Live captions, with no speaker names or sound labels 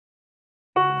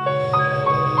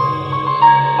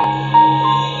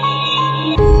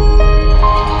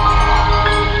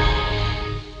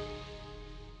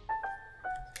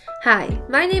Hi,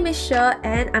 my name is Sher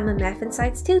and I'm a Math and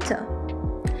Science tutor.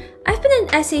 I've been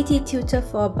an SAT tutor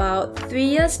for about 3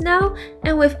 years now,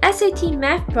 and with SAT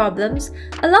math problems,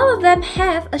 a lot of them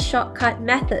have a shortcut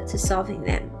method to solving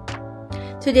them.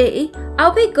 Today,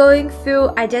 I'll be going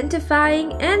through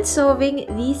identifying and solving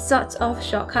these sorts of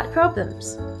shortcut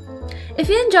problems. If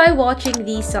you enjoy watching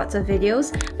these sorts of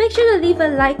videos, make sure to leave a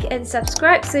like and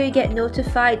subscribe so you get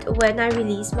notified when I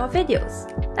release more videos.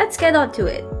 Let's get on to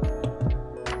it.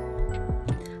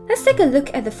 Let's take a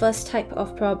look at the first type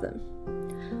of problem.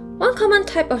 One common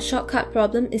type of shortcut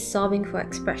problem is solving for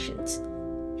expressions.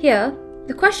 Here,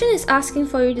 the question is asking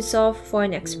for you to solve for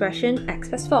an expression x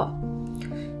plus 4.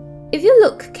 If you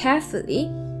look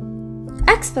carefully,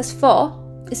 x plus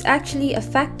 4 is actually a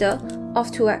factor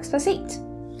of 2x plus 8.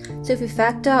 So if you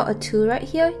factor out a 2 right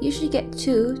here, you should get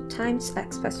 2 times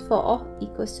x plus 4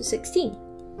 equals to 16.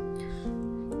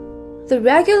 The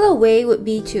regular way would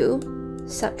be to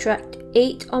subtract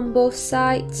 8 on both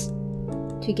sides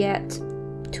to get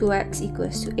 2x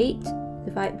equals to 8,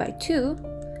 divide by 2,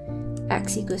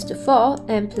 x equals to 4,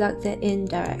 and plug that in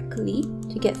directly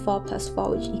to get 4 plus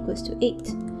 4, which equals to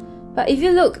 8. But if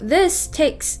you look, this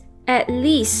takes at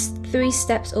least 3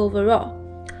 steps overall.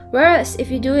 Whereas if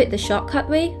you do it the shortcut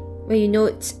way, where you know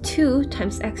it's 2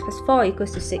 times x plus 4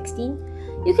 equals to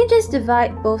 16, you can just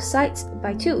divide both sides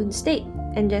by 2 instead,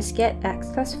 and just get x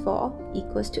plus 4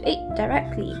 equals to 8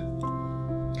 directly.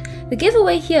 The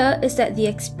giveaway here is that the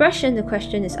expression the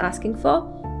question is asking for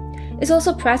is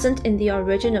also present in the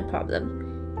original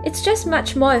problem. It's just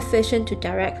much more efficient to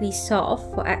directly solve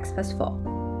for x plus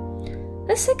 4.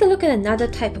 Let's take a look at another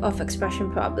type of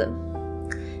expression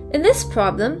problem. In this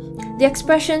problem, the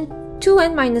expression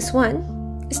 2n minus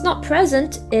 1 is not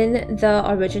present in the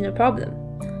original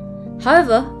problem.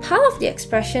 However, part of the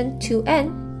expression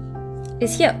 2n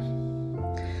is here.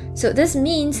 So this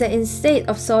means that instead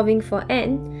of solving for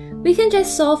n, we can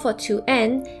just solve for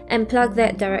 2n and plug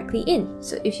that directly in.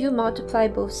 So if you multiply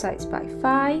both sides by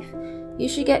 5, you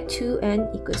should get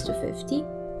 2n equals to 50.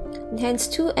 And hence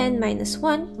 2n minus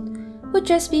 1 would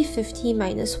just be 50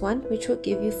 minus 1, which would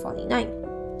give you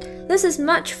 49. This is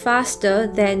much faster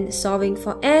than solving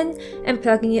for n and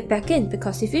plugging it back in,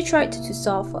 because if you tried to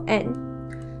solve for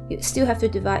n, you still have to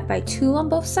divide by 2 on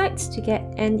both sides to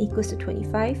get n equals to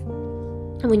 25.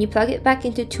 And when you plug it back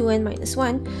into 2n minus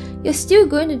 1, you're still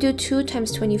going to do 2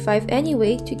 times 25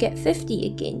 anyway to get 50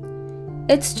 again.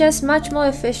 It's just much more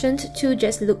efficient to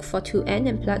just look for 2n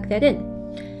and plug that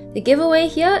in. The giveaway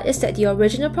here is that the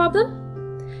original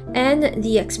problem and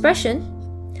the expression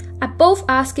are both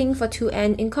asking for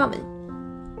 2n in common.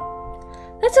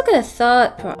 Let's look at a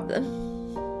third problem.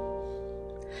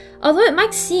 Although it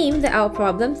might seem that our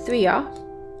problem 3r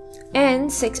and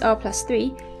 6r plus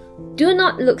 3 do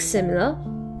not look similar,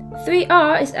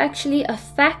 3r is actually a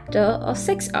factor of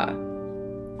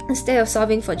 6r. Instead of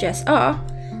solving for just r,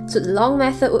 so the long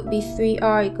method would be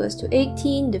 3r equals to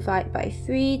 18, divide by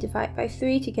 3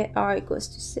 to get r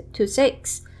equals to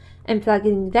 6, and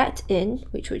plugging that in,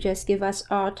 which would just give us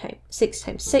 6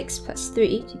 times 6 plus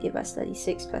 3 to give us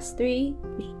 36 plus 3,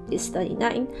 which is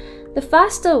 39. The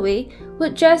faster way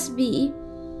would just be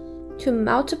to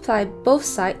multiply both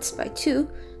sides by 2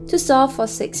 to solve for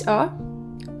 6r,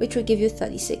 which will give you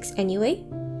 36 anyway,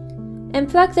 and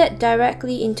plug that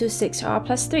directly into 6r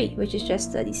plus 3, which is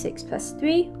just 36 plus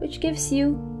 3, which gives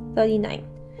you 39.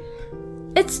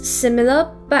 It's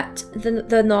similar, but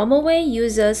the normal way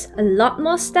uses a lot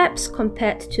more steps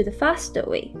compared to the faster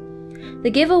way.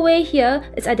 The giveaway here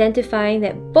is identifying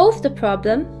that both the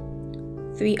problem,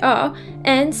 3r,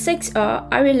 and 6r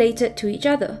are related to each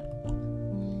other.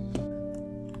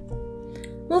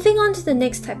 Moving on to the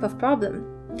next type of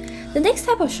problem. The next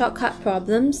type of shortcut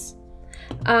problems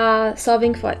are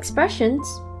solving for expressions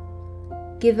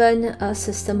given a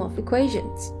system of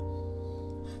equations.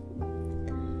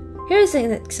 Here is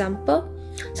an example.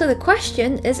 So the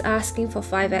question is asking for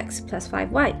 5x plus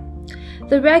 5y.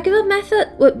 The regular method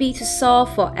would be to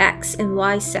solve for x and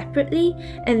y separately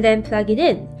and then plug it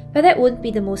in, but that wouldn't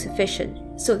be the most efficient.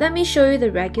 So let me show you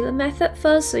the regular method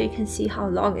first so you can see how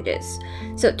long it is.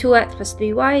 So 2x plus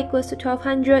 3y equals to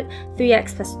 1200,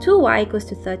 3x plus 2y equals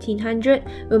to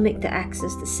 1300. We'll make the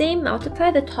x's the same, multiply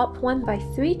the top one by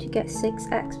 3 to get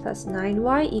 6x plus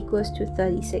 9y equals to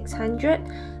 3600.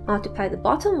 Multiply the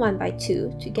bottom one by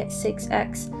 2 to get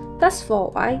 6x plus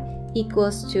 4y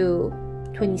equals to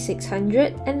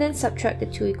 2600, and then subtract the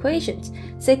two equations.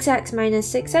 6x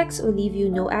minus 6x will leave you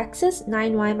no x's,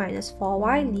 9y minus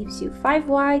 4y leaves you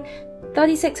 5y,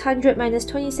 3600 minus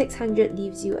 2600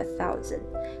 leaves you 1000.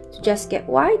 To just get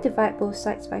y, divide both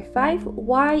sides by 5,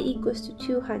 y equals to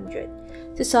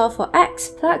 200. To solve for x,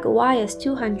 plug y as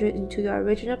 200 into your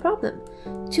original problem.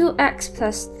 2x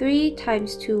plus 3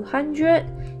 times 200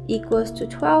 equals to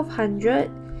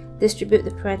 1200. Distribute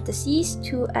the parentheses,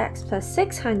 2x plus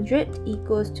 600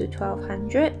 equals to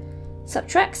 1200.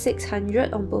 Subtract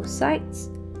 600 on both sides.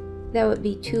 That would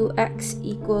be 2x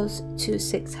equals to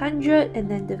 600, and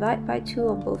then divide by 2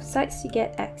 on both sides to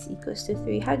get x equals to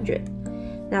 300.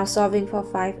 Now solving for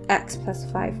 5x plus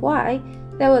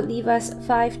 5y, that would leave us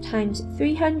 5 times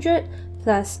 300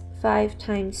 plus 5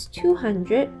 times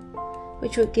 200,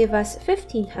 which would give us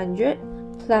 1500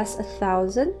 plus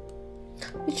 1000,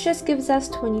 which just gives us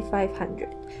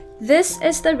 2500. This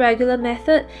is the regular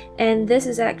method, and this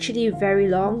is actually very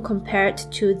long compared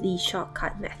to the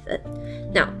shortcut method.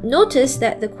 Now, notice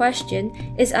that the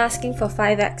question is asking for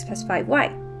 5x plus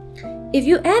 5y. If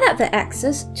you add up the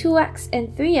x's, 2x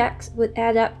and 3x would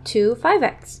add up to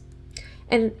 5x.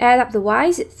 And add up the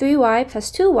y's, 3y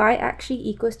plus 2y actually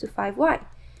equals to 5y.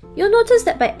 You'll notice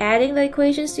that by adding the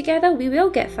equations together, we will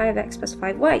get 5x plus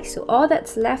 5y. So all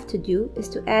that's left to do is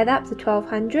to add up the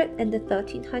 1200 and the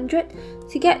 1300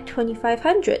 to get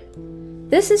 2500.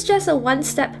 This is just a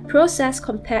one-step process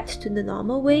compared to the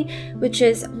normal way, which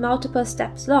is multiple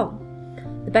steps long.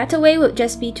 The better way would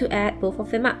just be to add both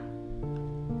of them up.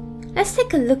 Let's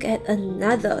take a look at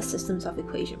another systems of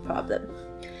equation problem.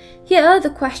 Here, the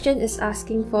question is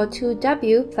asking for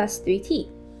 2w plus 3t.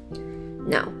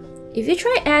 Now, if you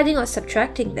try adding or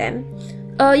subtracting them,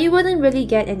 you wouldn't really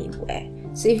get anywhere.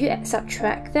 So if you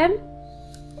subtract them,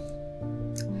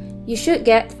 you should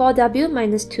get 4w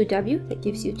minus 2w, that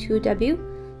gives you 2w.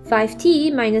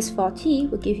 5t minus 4t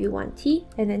will give you 1t,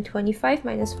 and then 25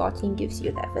 minus 14 gives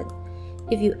you 11.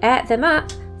 If you add them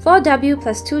up, 4w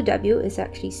plus 2w is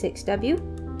actually 6w,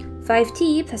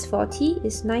 5t plus 4t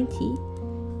is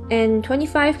 9t, and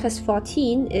 25 plus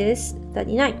 14 is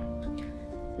 39.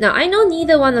 Now, I know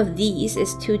neither one of these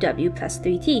is 2w plus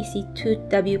 3t, see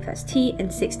 2w plus t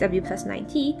and 6w plus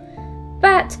 9t,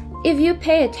 but if you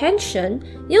pay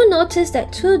attention, you'll notice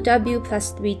that 2w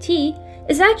plus 3t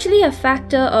is actually a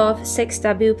factor of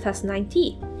 6w plus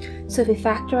 9t. So if we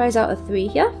factorize out a 3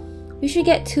 here, we should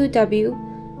get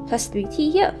 2w plus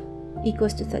 3t here,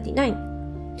 equals to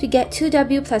 39. To get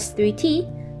 2w plus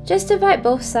 3t, just divide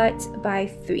both sides by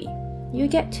 3. You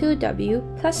get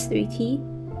 2w plus 3t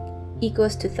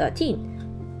equals to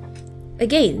 13.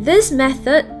 Again, this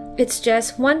method, it's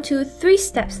just 1, 2, 3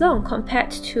 steps long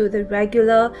compared to the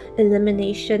regular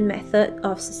elimination method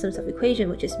of systems of equation,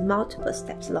 which is multiple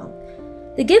steps long.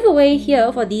 The giveaway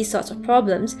here for these sorts of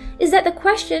problems is that the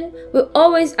question will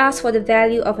always ask for the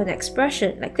value of an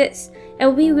expression like this,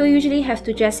 and we will usually have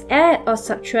to just add or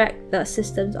subtract the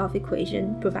systems of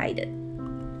equation provided.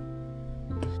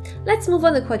 Let's move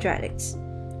on to quadratics.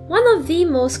 One of the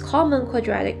most common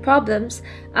quadratic problems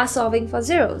are solving for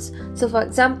zeros. So for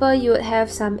example, you would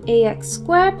have some ax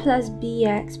squared plus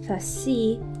bx plus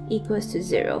c equals to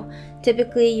 0.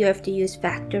 Typically, you have to use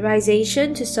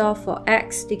factorization to solve for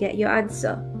x to get your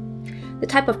answer. The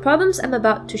type of problems I'm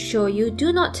about to show you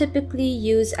do not typically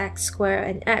use x squared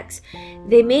and x.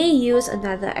 They may use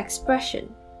another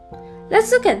expression.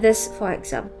 Let's look at this for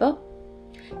example.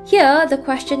 Here, the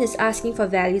question is asking for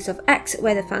values of x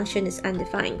where the function is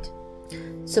undefined.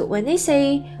 So when they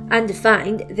say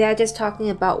undefined, they are just talking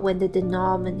about when the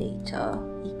denominator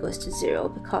equals to 0,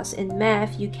 because in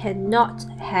math you cannot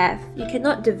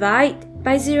divide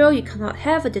by 0, you cannot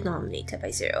have a denominator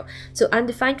by 0. So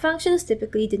undefined functions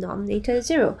typically denominator is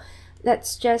 0.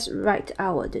 Let's just write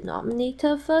our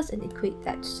denominator first and equate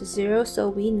that to 0 so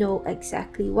we know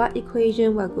exactly what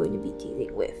equation we're going to be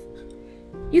dealing with.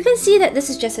 You can see that this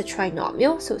is just a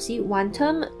trinomial, so see 1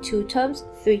 term, 2 terms,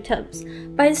 3 terms.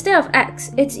 But instead of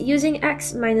x, it's using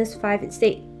x minus 5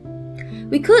 instead.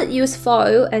 We could use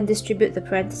FOIL and distribute the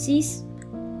parentheses,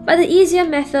 but the easier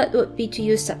method would be to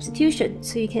use substitution,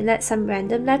 so you can let some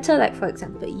random letter, like for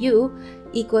example u,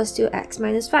 equals to x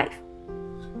minus 5.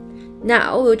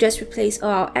 Now we'll just replace all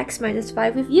our x minus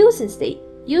 5 with u's instead.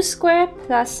 U squared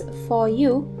plus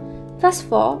 4u plus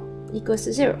 4 equals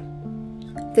to 0.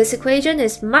 This equation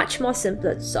is much more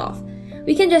simpler to solve.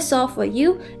 We can just solve for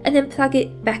u and then plug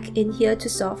it back in here to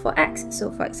solve for x.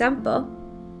 So for example,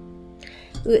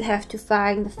 we would have to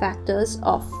find the factors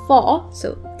of 4.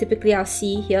 So typically our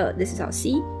c here, this is our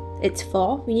c, it's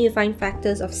 4. We need to find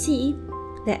factors of c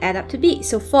that add up to b.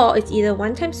 So 4 is either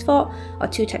 1 times 4 or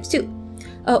 2 times 2.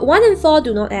 1 and 4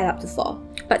 do not add up to 4,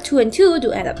 but 2 and 2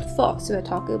 do add up to 4. So we're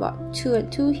talking about 2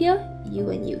 and 2 here, u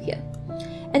and u here.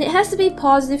 And it has to be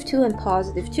positive 2 and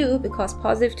positive 2 because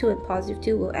positive 2 and positive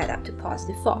 2 will add up to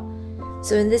positive 4.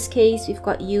 So in this case, we've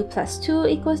got u plus 2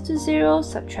 equals to 0,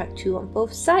 subtract 2 on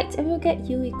both sides, and we'll get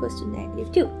u equals to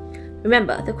negative 2.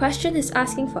 Remember, the question is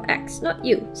asking for x, not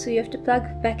u, so you have to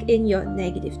plug back in your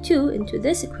negative 2 into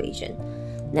this equation.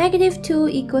 Negative 2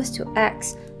 equals to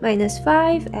x minus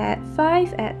 5, add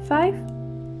 5,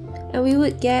 and we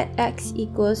would get x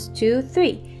equals to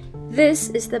 3. This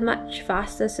is the much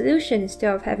faster solution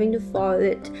instead of having to follow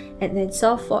it and then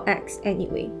solve for x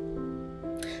anyway.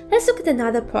 Let's look at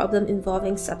another problem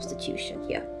involving substitution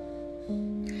here.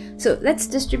 So let's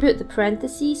distribute the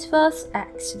parentheses first.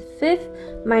 X to the fifth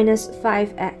minus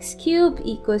 5x cubed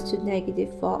equals to negative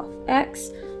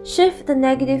 4x. Shift the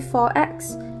negative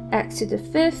 4x. X to the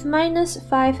fifth minus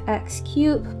 5x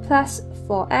cubed plus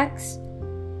 4x.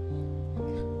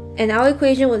 And our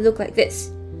equation would look like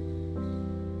this.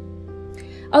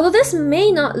 Although this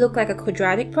may not look like a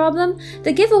quadratic problem,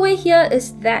 the giveaway here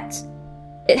is that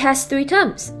it has 3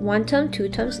 terms. 1 term, 2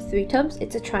 terms, 3 terms.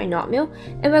 It's a trinomial,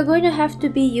 and we're going to have to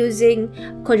be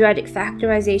using quadratic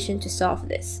factorization to solve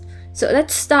this. So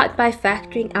let's start by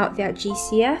factoring out their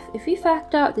GCF. If we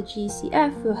factor out the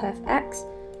GCF, we'll have x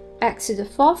to the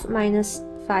 4th minus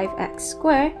 5x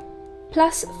squared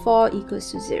plus 4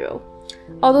 equals to 0.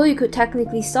 Although you could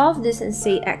technically solve this and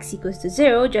say x equals to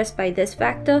 0 just by this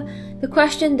factor, the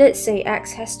question did say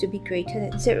x has to be greater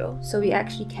than 0, so we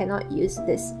actually cannot use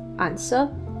this answer.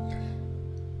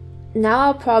 Now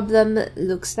our problem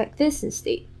looks like this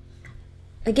instead.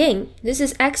 Again, this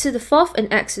is x to the 4th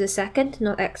and x to the 2nd,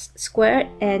 not x squared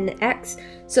and x.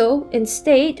 So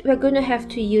instead, we're going to have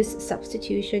to use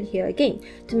substitution here again.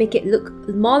 To make it look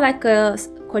more like a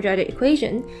quadratic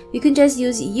equation, you can just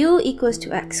use u equals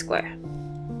to x squared.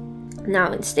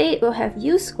 Now instead, we'll have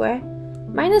u squared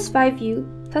minus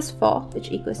 5u plus 4,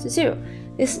 which equals to 0.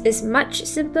 This is much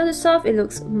simpler to solve. It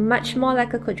looks much more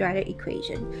like a quadratic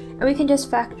equation. And we can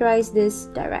just factorize this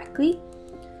directly.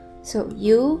 So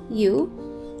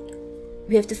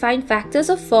we have to find factors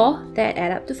of 4 that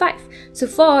add up to 5. So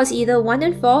 4 is either 1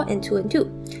 and 4 and 2 and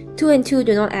 2. 2 and 2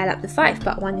 do not add up to 5,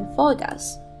 but 1 and 4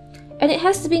 does. And it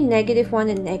has to be negative 1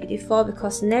 and negative 4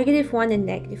 because negative 1 and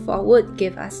negative 4 would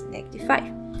give us negative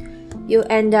 5. You'll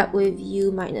end up with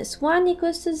u minus 1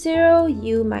 equals to 0,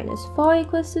 u minus 4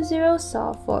 equals to 0.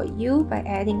 Solve for u by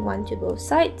adding 1 to both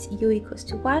sides, u equals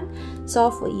to 1.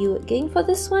 Solve for u again for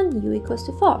this one, u equals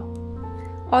to 4.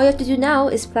 All you have to do now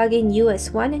is plug in u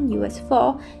as 1 and u as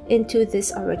 4 into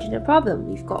this original problem.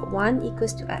 We've got 1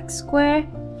 equals to x squared,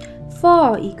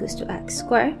 4 equals to x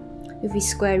squared. If we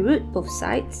square root both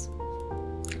sides,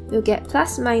 we'll get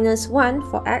plus minus 1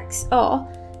 for x or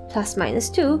plus minus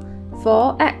 2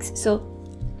 for x. So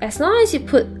as long as you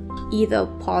put either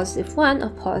positive 1 or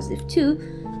positive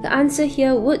 2, the answer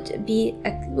here would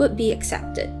be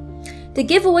accepted. The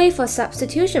giveaway for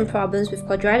substitution problems with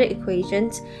quadratic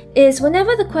equations is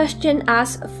whenever the question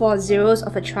asks for zeros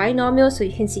of a trinomial, so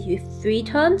you can see you have 3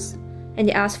 terms, and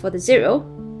they ask for the 0,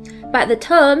 but the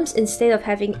terms, instead of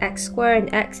having x squared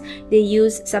and x, they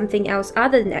use something else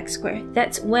other than x squared.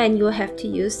 That's when you'll have to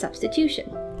use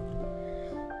substitution.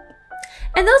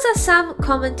 And those are some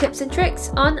common tips and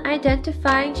tricks on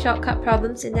identifying shortcut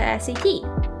problems in the SAT.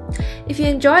 If you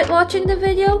enjoyed watching the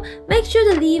video, make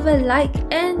sure to leave a like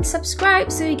and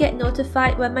subscribe so you get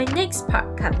notified when my next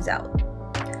part comes out.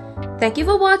 Thank you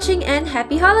for watching and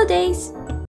happy holidays!